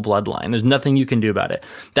sinful bloodline. There's nothing you can do about it.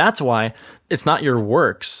 That's why it's not your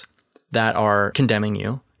works that are condemning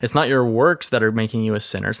you. It's not your works that are making you a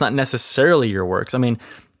sinner. It's not necessarily your works. I mean,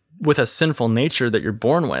 with a sinful nature that you're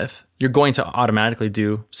born with, you're going to automatically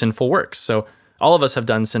do sinful works. So all of us have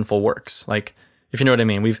done sinful works. Like, if you know what I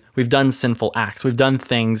mean, we've done sinful acts. We've done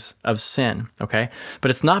things of sin, okay? But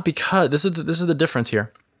it's not because, this is the difference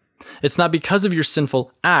here. It's not because of your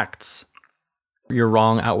sinful acts, your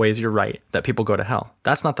wrong outweighs your right, that people go to hell.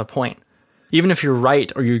 That's not the point. Even if your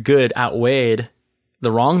right or your good outweighed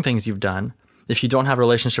the wrong things you've done, if you don't have a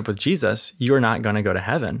relationship with Jesus, you're not going to go to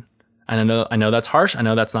heaven. And I know that's harsh. I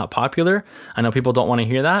know that's not popular. I know people don't want to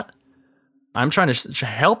hear that. I'm trying to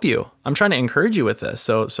help you. I'm trying to encourage you with this.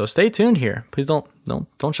 So stay tuned here. Please don't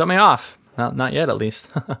shut me off. Not yet, at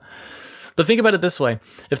least. But think about it this way: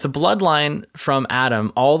 if the bloodline from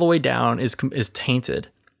Adam all the way down is tainted,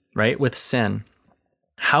 right, with sin,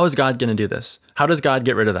 how is God going to do this? How does God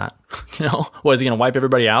get rid of that? Is he going to wipe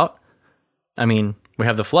everybody out? I mean, we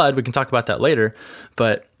have the flood. We can talk about that later.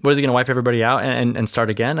 But what is he going to wipe everybody out and start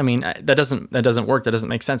again? I mean, that doesn't work. That doesn't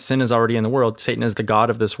make sense. Sin is already in the world. Satan is the god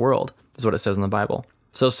of this world, is what it says in the Bible.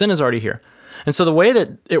 So sin is already here. And so the way that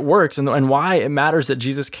it works and why it matters that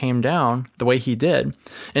Jesus came down the way he did,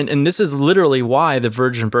 and this is literally why the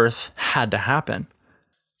virgin birth had to happen.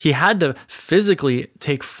 He had to physically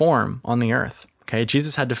take form on the earth. Okay,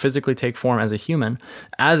 Jesus had to physically take form as a human.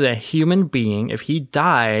 As a human being, if he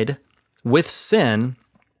died with sin,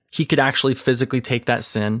 he could actually physically take that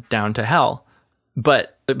sin down to hell.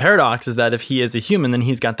 But the paradox is that if he is a human, then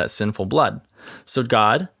he's got that sinful blood. So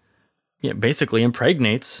God basically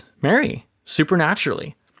impregnates Mary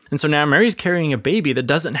supernaturally. And so now Mary's carrying a baby that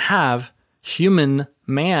doesn't have human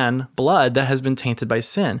man blood that has been tainted by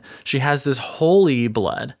sin. She has this holy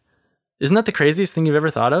blood. Isn't that the craziest thing you've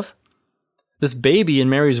ever thought of? This baby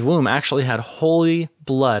in Mary's womb actually had holy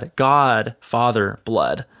blood, God, Father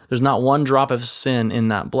blood. There's not one drop of sin in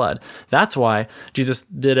that blood. That's why Jesus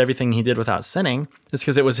did everything he did without sinning, is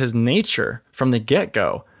because it was his nature from the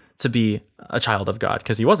get-go to be a child of God,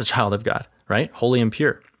 because he was a child of God, right? Holy and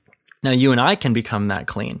pure. Now you and I can become that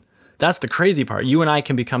clean. That's the crazy part. You and I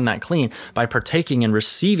can become that clean by partaking and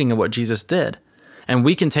receiving of what Jesus did. And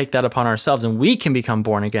we can take that upon ourselves and we can become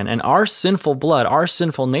born again. And our sinful blood, our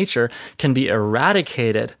sinful nature can be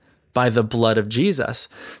eradicated by the blood of Jesus.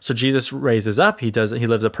 So Jesus raises up, he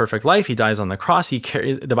lives a perfect life, he dies on the cross,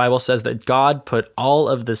 the Bible says that God put all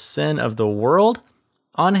of the sin of the world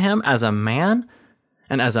on him as a man,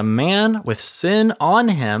 and as a man with sin on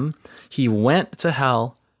him, he went to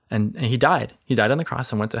hell and he died. He died on the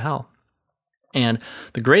cross and went to hell. And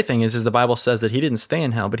the great thing is the Bible says that he didn't stay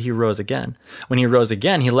in hell, but he rose again. When he rose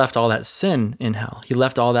again, he left all that sin in hell. He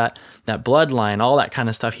left all that bloodline, all that kind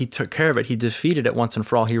of stuff. He took care of it. He defeated it once and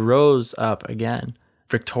for all. He rose up again,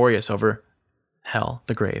 victorious over hell,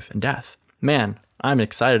 the grave, and death. Man, I'm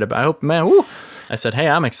excited about it. I said, hey,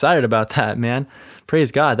 I'm excited about that, man.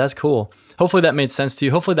 Praise God. That's cool. Hopefully that made sense to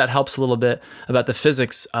you. Hopefully that helps a little bit about the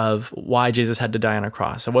physics of why Jesus had to die on a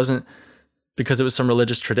cross. It wasn't because it was some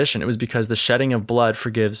religious tradition. It was because the shedding of blood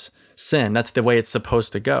forgives sin. That's the way it's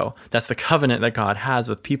supposed to go. That's the covenant that God has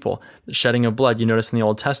with people. The shedding of blood, you notice in the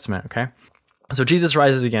Old Testament, okay? So Jesus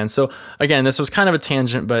rises again. So again, this was kind of a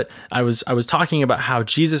tangent, but I was talking about how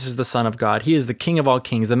Jesus is the Son of God. He is the King of all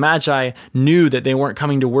kings. The Magi knew that they weren't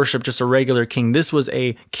coming to worship just a regular king. This was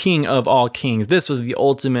a King of all kings. This was the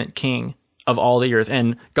ultimate King of all the earth.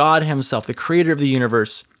 And God himself, the creator of the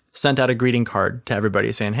universe, sent out a greeting card to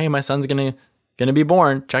everybody saying, hey, my son's gonna be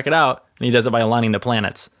born. Check it out. And he does it by aligning the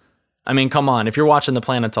planets. I mean, come on, if you're watching the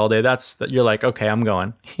planets all day, you're like, okay, I'm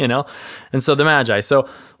going, And so the Magi. So,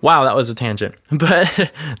 wow, that was a tangent.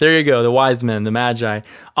 But there you go, the wise men, the Magi.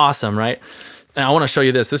 Awesome, right? And I want to show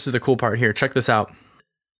you this. This is the cool part here. Check this out.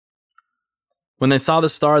 When they saw the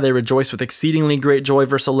star, they rejoiced with exceedingly great joy.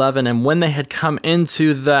 Verse 11, and when they had come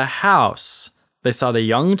into the house, they saw the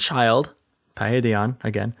young child, Paedion,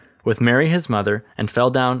 again, with Mary his mother, and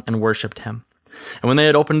fell down and worshipped him. And when they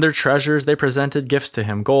had opened their treasures, they presented gifts to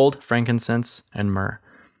him, gold, frankincense, and myrrh.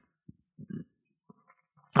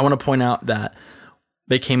 I want to point out that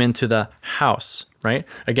they came into the house, right?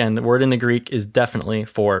 Again, the word in the Greek is definitely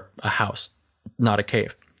for a house, not a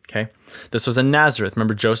cave, okay? This was in Nazareth.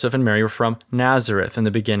 Remember, Joseph and Mary were from Nazareth in the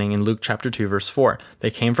beginning in Luke chapter 2, verse 4. They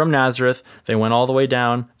came from Nazareth. They went all the way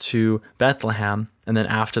down to Bethlehem. And then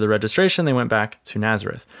after the registration, they went back to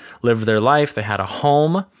Nazareth, lived their life. They had a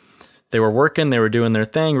home. They were working, they were doing their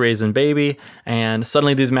thing, raising baby, and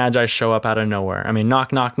suddenly these Magi show up out of nowhere. I mean,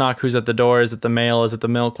 knock, knock, knock, who's at the door? Is it the mail? Is it the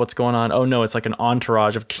milk? What's going on? Oh no, it's like an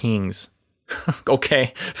entourage of kings.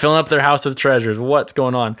 Okay, filling up their house with treasures. What's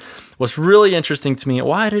going on? What's really interesting to me,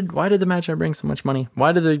 why did the Magi bring so much money?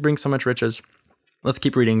 Why did they bring so much riches? Let's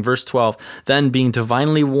keep reading. Verse 12, then being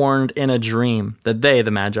divinely warned in a dream that they,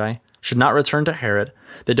 the Magi, should not return to Herod,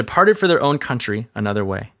 they departed for their own country another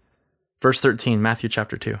way. Verse 13, Matthew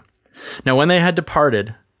chapter 2. Now when they had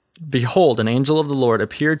departed, behold, an angel of the Lord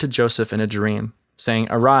appeared to Joseph in a dream, saying,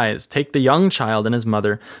 arise, take the young child and his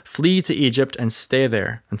mother, flee to Egypt and stay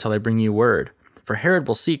there until I bring you word, for Herod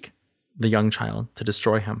will seek the young child to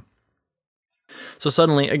destroy him. So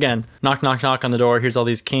suddenly, again, knock, knock, knock on the door. Here's all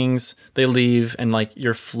these kings. They leave, and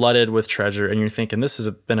you're flooded with treasure, and you're thinking, this has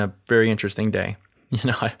been a very interesting day.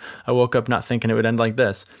 I woke up not thinking it would end like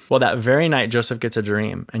this. Well, that very night, Joseph gets a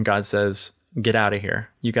dream, and God says, get out of here.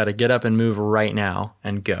 You got to get up and move right now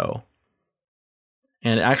and go.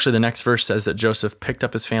 And actually, the next verse says that Joseph picked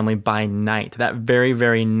up his family by night. That very,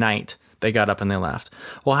 very night, they got up and they left.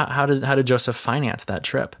 Well, how did Joseph finance that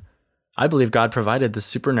trip? I believe God provided the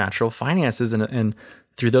supernatural finances and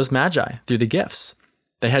through those Magi, through the gifts.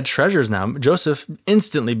 They had treasures now. Joseph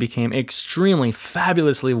instantly became extremely,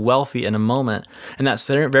 fabulously wealthy in a moment. And that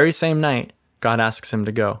very same night, God asks him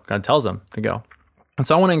to go. God tells him to go. And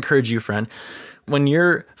so I want to encourage you, friend, when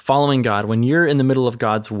you're following God, when you're in the middle of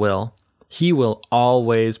God's will, he will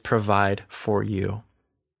always provide for you.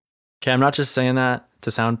 Okay, I'm not just saying that to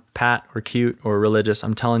sound pat or cute or religious.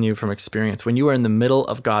 I'm telling you from experience. When you are in the middle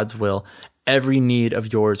of God's will, every need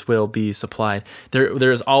of yours will be supplied.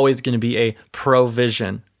 There is always going to be a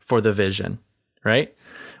provision for the vision, right?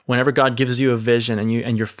 Whenever God gives you a vision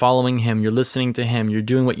and you're following him, you're listening to him, you're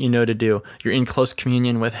doing what you know to do, you're in close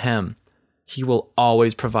communion with him, he will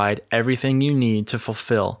always provide everything you need to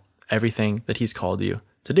fulfill everything that he's called you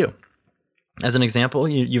to do. As an example,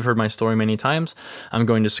 you've heard my story many times. I'm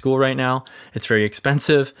going to school right now. It's very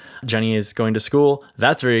expensive. Jenny is going to school.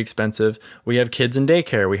 That's very expensive. We have kids in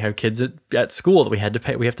daycare. We have kids at school that we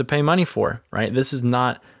have to pay money for, right? This is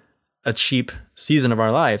not a cheap season of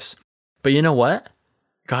our lives. But you know what?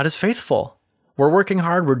 God is faithful. We're working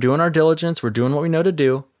hard. We're doing our diligence. We're doing what we know to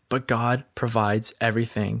do. But God provides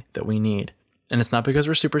everything that we need. And it's not because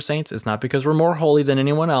we're super saints. It's not because we're more holy than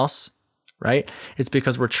anyone else, right? It's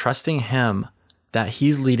because we're trusting him that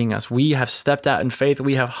he's leading us. We have stepped out in faith.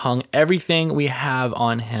 We have hung everything we have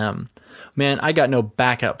on him. Man, I got no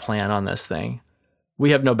backup plan on this thing.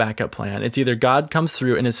 We have no backup plan. It's either God comes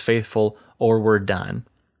through and is faithful or we're done.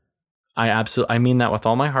 I mean that with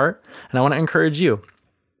all my heart. And I want to encourage you.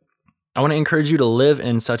 I want to encourage you to live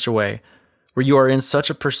in such a way where you are in such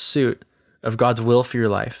a pursuit of God's will for your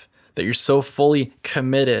life, that you're so fully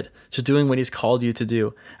committed to doing what he's called you to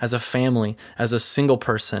do as a family, as a single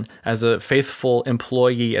person, as a faithful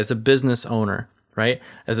employee, as a business owner, right?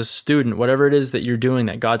 As a student, whatever it is that you're doing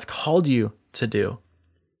that God's called you to do.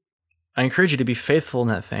 I encourage you to be faithful in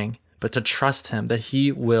that thing, but to trust him that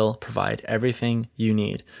he will provide everything you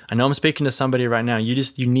need. I know I'm speaking to somebody right now. You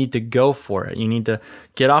need to go for it. You need to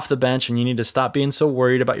get off the bench and you need to stop being so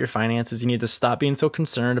worried about your finances. You need to stop being so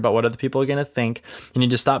concerned about what other people are going to think. You need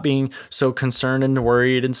to stop being so concerned and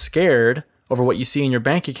worried and scared over what you see in your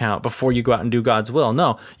bank account before you go out and do God's will.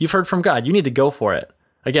 No, you've heard from God. You need to go for it.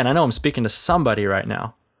 Again, I know I'm speaking to somebody right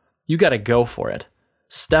now. You got to go for it.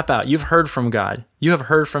 Step out. You've heard from God. You have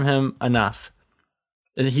heard from him enough.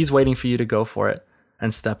 He's waiting for you to go for it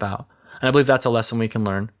and step out. And I believe that's a lesson we can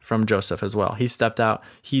learn from Joseph as well. He stepped out,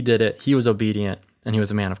 he did it, he was obedient, and he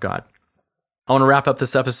was a man of God. I want to wrap up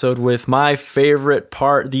this episode with my favorite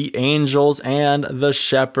part, the angels and the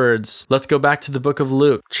shepherds. Let's go back to the book of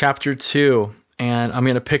Luke, chapter 2. And I'm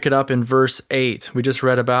going to pick it up in verse 8. We just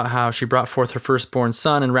read about how she brought forth her firstborn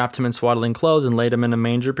son and wrapped him in swaddling clothes and laid him in a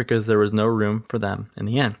manger because there was no room for them in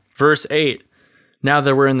the inn. Verse 8. Now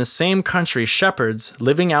there were in the same country shepherds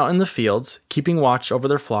living out in the fields, keeping watch over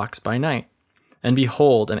their flocks by night. And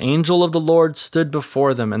behold, an angel of the Lord stood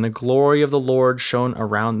before them, and the glory of the Lord shone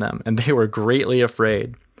around them, and they were greatly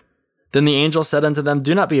afraid. Then the angel said unto them,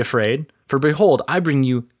 Do not be afraid, for behold, I bring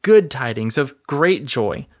you good tidings of great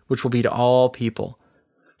joy, which will be to all people.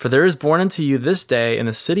 For there is born unto you this day in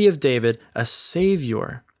the city of David a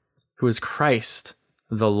Savior, who is Christ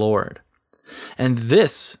the Lord. And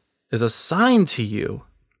this is a sign to you.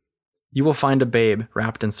 You will find a babe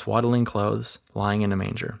wrapped in swaddling clothes, lying in a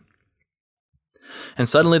manger. And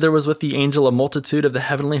suddenly there was with the angel a multitude of the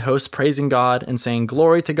heavenly host praising God and saying,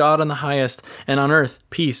 Glory to God on the highest, and on earth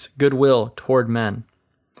peace, goodwill toward men.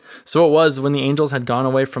 So it was when the angels had gone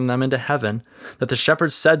away from them into heaven that the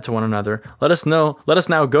shepherds said to one another, Let us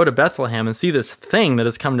now go to Bethlehem and see this thing that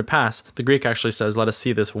has come to pass. The Greek actually says, let us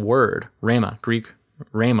see this word, rhema, Greek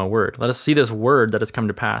rhema word. Let us see this word that has come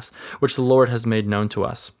to pass, which the Lord has made known to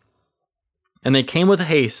us. And they came with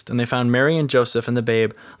haste, and they found Mary and Joseph and the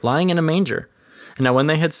babe lying in a manger. And now when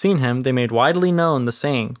they had seen him, they made widely known the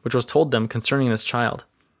saying which was told them concerning this child.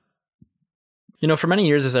 For many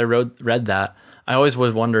years as I read that, I always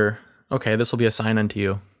would wonder, okay, this will be a sign unto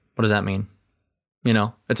you. What does that mean?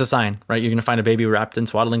 It's a sign, right? You're going to find a baby wrapped in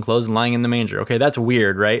swaddling clothes and lying in the manger. Okay, that's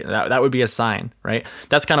weird, right? That would be a sign, right?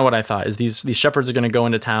 That's kind of what I thought, is these shepherds are going to go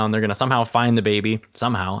into town. They're going to somehow find the baby.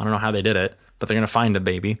 Somehow. I don't know how they did it, but they're going to find the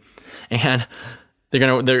baby. And they're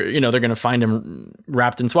gonna find him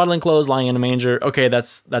wrapped in swaddling clothes, lying in a manger. Okay,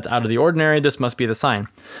 that's out of the ordinary. This must be the sign.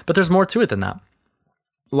 But there's more to it than that.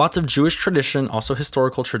 Lots of Jewish tradition, also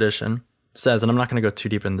historical tradition, says, and I'm not going to go too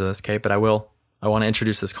deep into this, Kate, but I want to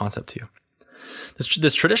introduce this concept to you.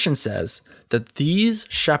 This tradition says that these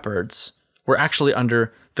shepherds were actually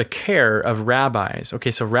under the care of rabbis.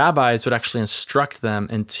 Okay, so rabbis would actually instruct them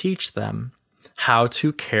and teach them how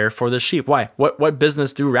to care for the sheep. Why? What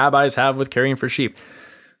business do rabbis have with caring for sheep?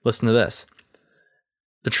 Listen to this.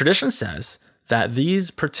 The tradition says that these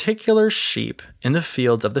particular sheep in the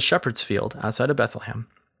fields of the shepherd's field outside of Bethlehem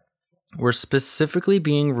were specifically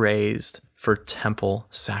being raised for temple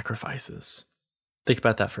sacrifices. Think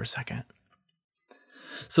about that for a second.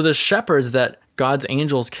 So the shepherds that God's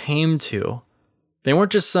angels came to, they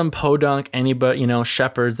weren't just some podunk anybody,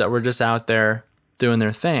 shepherds that were just out there doing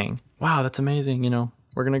their thing. Wow, that's amazing.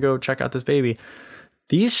 We're going to go check out this baby.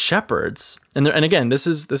 These shepherds, and again, this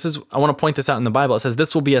is, I want to point this out in the Bible. It says,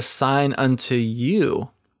 this will be a sign unto you,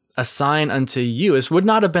 a sign unto you. This would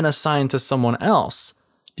not have been a sign to someone else.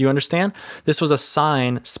 Do you understand? This was a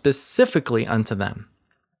sign specifically unto them.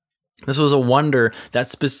 This was a wonder that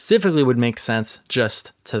specifically would make sense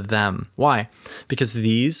just to them. Why? Because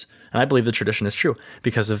these, and I believe the tradition is true,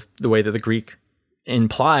 because of the way that the Greek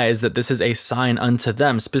implies that this is a sign unto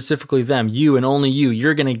them, specifically them, you and only you.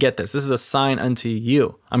 You're going to get this. This is a sign unto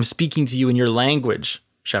you. I'm speaking to you in your language,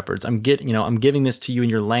 shepherds. I'm giving this to you in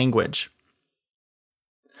your language.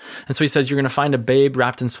 And so he says, you're going to find a babe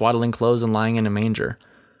wrapped in swaddling clothes and lying in a manger.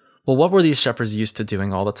 Well, what were these shepherds used to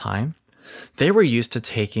doing all the time? They were used to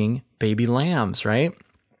taking baby lambs, right?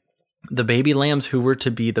 The baby lambs who were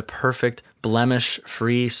to be the perfect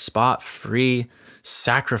blemish-free, spot-free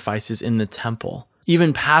sacrifices in the temple.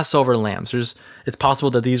 Even Passover lambs. It's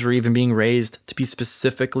possible that these were even being raised to be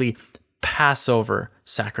specifically Passover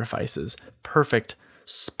sacrifices. Perfect,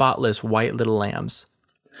 spotless, white little lambs.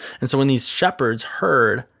 And so when these shepherds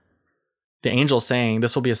heard the angel saying,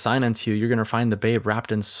 this will be a sign unto you, you're going to find the babe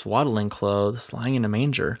wrapped in swaddling clothes, lying in a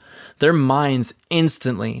manger, their minds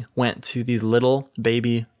instantly went to these little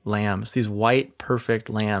baby lambs, these white, perfect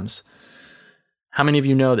lambs. How many of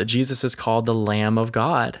you know that Jesus is called the Lamb of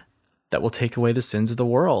God that will take away the sins of the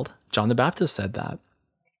world? John the Baptist said that.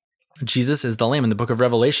 Jesus is the Lamb. In the book of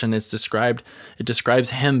Revelation, it describes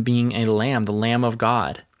him being a lamb, the Lamb of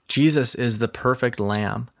God. Jesus is the perfect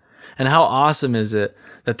lamb. And how awesome is it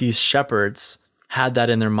that these shepherds had that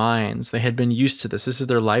in their minds? They had been used to this. This is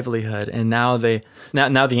their livelihood. And now the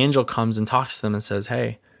angel comes and talks to them and says,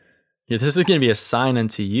 hey, this is going to be a sign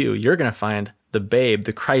unto you. You're going to find the babe,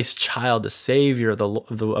 the Christ child, the Savior of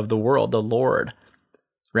the world, the Lord,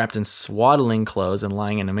 wrapped in swaddling clothes and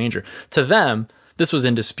lying in a manger. To them, this was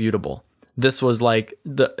indisputable. This was like,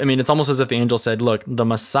 it's almost as if the angel said, look, the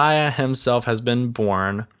Messiah himself has been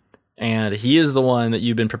born, and he is the one that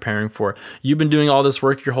you've been preparing for. You've been doing all this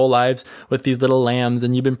work your whole lives with these little lambs,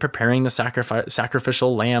 and you've been preparing the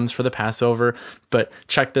sacrificial lambs for the Passover. But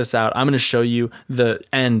check this out. I'm going to show you the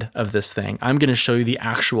end of this thing. I'm going to show you the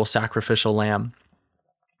actual sacrificial lamb.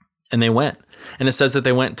 And they went. And it says that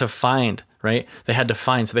they went to find, right? They had to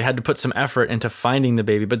find. So they had to put some effort into finding the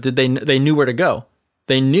baby. But they knew where to go.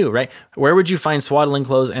 They knew, right? Where would you find swaddling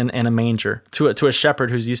clothes and a manger to a shepherd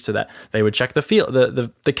who's used to that? They would check the field,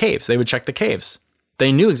 the caves. They would check the caves.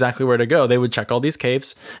 They knew exactly where to go. They would check all these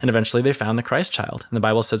caves, and eventually they found the Christ child. And the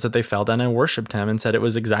Bible says that they fell down and worshiped him and said it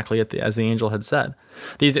was exactly as the angel had said.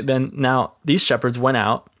 These shepherds went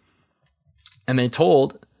out and they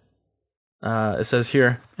told, it says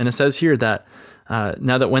here that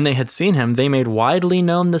now that when they had seen him, they made widely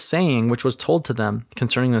known the saying which was told to them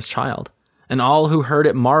concerning this child. And all who heard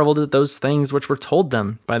it marveled at those things which were told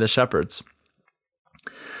them by the shepherds.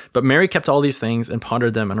 But Mary kept all these things and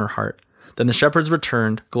pondered them in her heart. Then the shepherds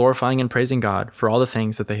returned, glorifying and praising God for all the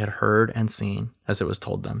things that they had heard and seen as it was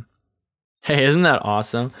told them. Hey, isn't that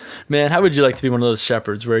awesome? Man, how would you like to be one of those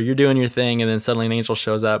shepherds where you're doing your thing and then suddenly an angel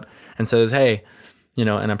shows up and says, hey, and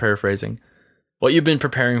I'm paraphrasing, what you've been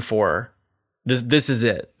preparing for, this is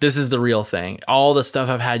it. This is the real thing. All the stuff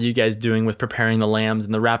I've had you guys doing with preparing the lambs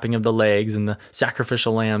and the wrapping of the legs and the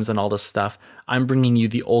sacrificial lambs and all this stuff, I'm bringing you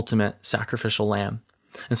the ultimate sacrificial lamb.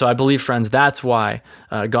 And so I believe, friends, that's why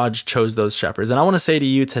God chose those shepherds. And I want to say to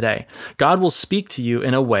you today, God will speak to you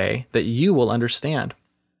in a way that you will understand.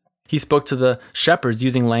 He spoke to the shepherds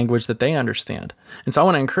using language that they understand. And so I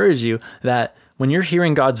want to encourage you that when you're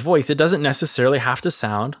hearing God's voice, it doesn't necessarily have to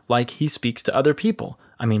sound like he speaks to other people.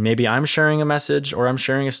 I mean, maybe I'm sharing a message or I'm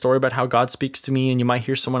sharing a story about how God speaks to me, and you might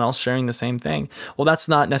hear someone else sharing the same thing. Well, that's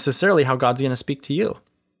not necessarily how God's going to speak to you.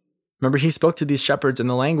 Remember, he spoke to these shepherds in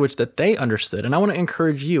the language that they understood. And I want to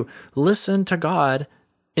encourage you, listen to God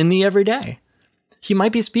in the everyday. He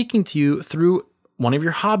might be speaking to you through one of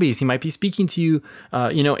your hobbies. He might be speaking to you,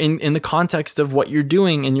 in the context of what you're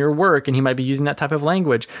doing in your work, and he might be using that type of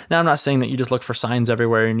language. Now, I'm not saying that you just look for signs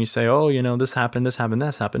everywhere and you say, oh, this happened, this happened,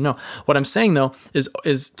 this happened. No, what I'm saying though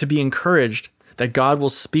is to be encouraged that God will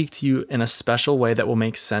speak to you in a special way that will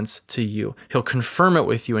make sense to you. He'll confirm it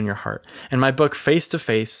with you in your heart. In my book, Face to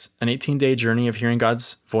Face, an 18-day journey of hearing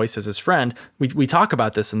God's voice as his friend, we talk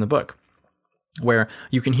about this in the book, where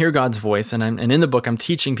you can hear God's voice. And in the book, I'm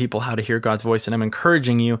teaching people how to hear God's voice. And I'm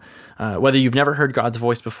encouraging you, whether you've never heard God's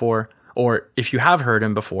voice before, or if you have heard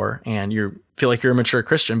him before and you feel like you're a mature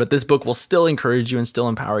Christian, but this book will still encourage you and still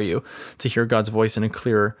empower you to hear God's voice in a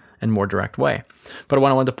clearer and more direct way. But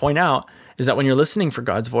what I wanted to point out is that when you're listening for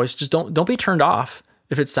God's voice, just don't be turned off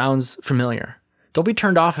if it sounds familiar. Don't be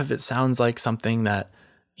turned off if it sounds like something that,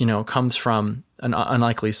 comes from an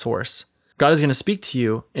unlikely source. God is going to speak to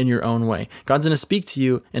you in your own way. God's going to speak to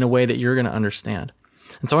you in a way that you're going to understand.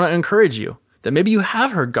 And so I want to encourage you that maybe you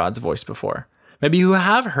have heard God's voice before. Maybe you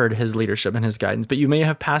have heard his leadership and his guidance, but you may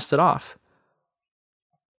have passed it off.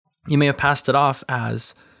 You may have passed it off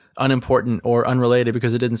as unimportant or unrelated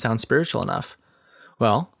because it didn't sound spiritual enough.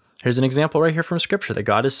 Well, here's an example right here from Scripture that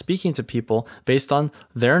God is speaking to people based on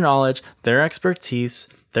their knowledge, their expertise,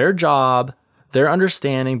 their job, their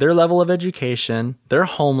understanding, their level of education, their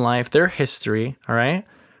home life, their history, all right?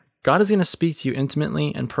 God is going to speak to you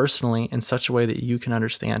intimately and personally in such a way that you can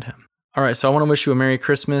understand him. All right, so I want to wish you a Merry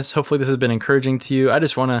Christmas. Hopefully this has been encouraging to you.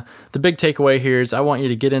 The big takeaway here is I want you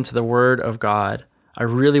to get into the Word of God. I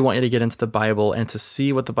really want you to get into the Bible and to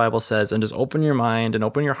see what the Bible says and just open your mind and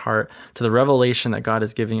open your heart to the revelation that God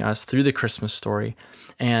is giving us through the Christmas story.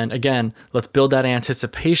 And again, let's build that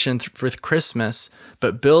anticipation for Christmas,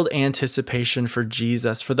 but build anticipation for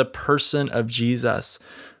Jesus, for the person of Jesus.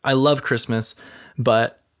 I love Christmas,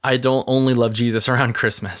 but I don't only love Jesus around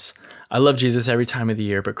Christmas. I love Jesus every time of the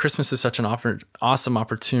year, but Christmas is such an awesome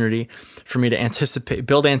opportunity for me to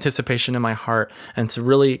build anticipation in my heart and to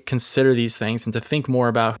really consider these things and to think more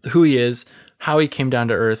about who he is, how he came down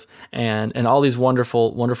to earth, and all these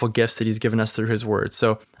wonderful, wonderful gifts that he's given us through his word.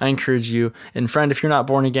 So I encourage you, and friend, if you're not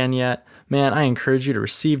born again yet, man, I encourage you to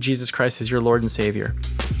receive Jesus Christ as your Lord and Savior.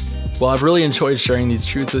 Well, I've really enjoyed sharing these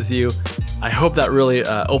truths with you. I hope that really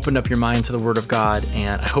opened up your mind to the Word of God,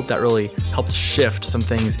 and I hope that really helped shift some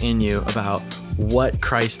things in you about what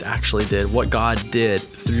Christ actually did, what God did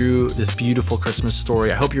through this beautiful Christmas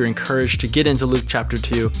story. I hope you're encouraged to get into Luke chapter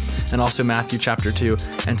 2 and also Matthew chapter 2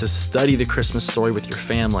 and to study the Christmas story with your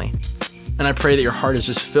family. And I pray that your heart is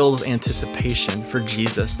just filled with anticipation for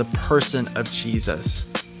Jesus, the person of Jesus,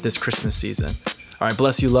 this Christmas season. All right,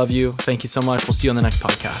 bless you, love you. Thank you so much. We'll see you on the next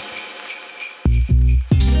podcast.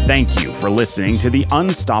 Thank you for listening to the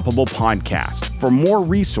Unstoppable Podcast. For more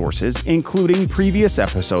resources, including previous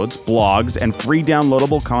episodes, blogs, and free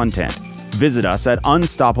downloadable content, visit us at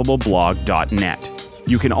unstoppableblog.net.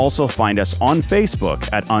 You can also find us on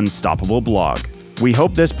Facebook at Unstoppable Blog. We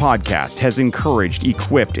hope this podcast has encouraged,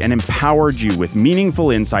 equipped, and empowered you with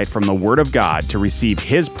meaningful insight from the Word of God to receive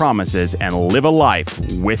His promises and live a life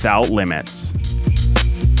without limits.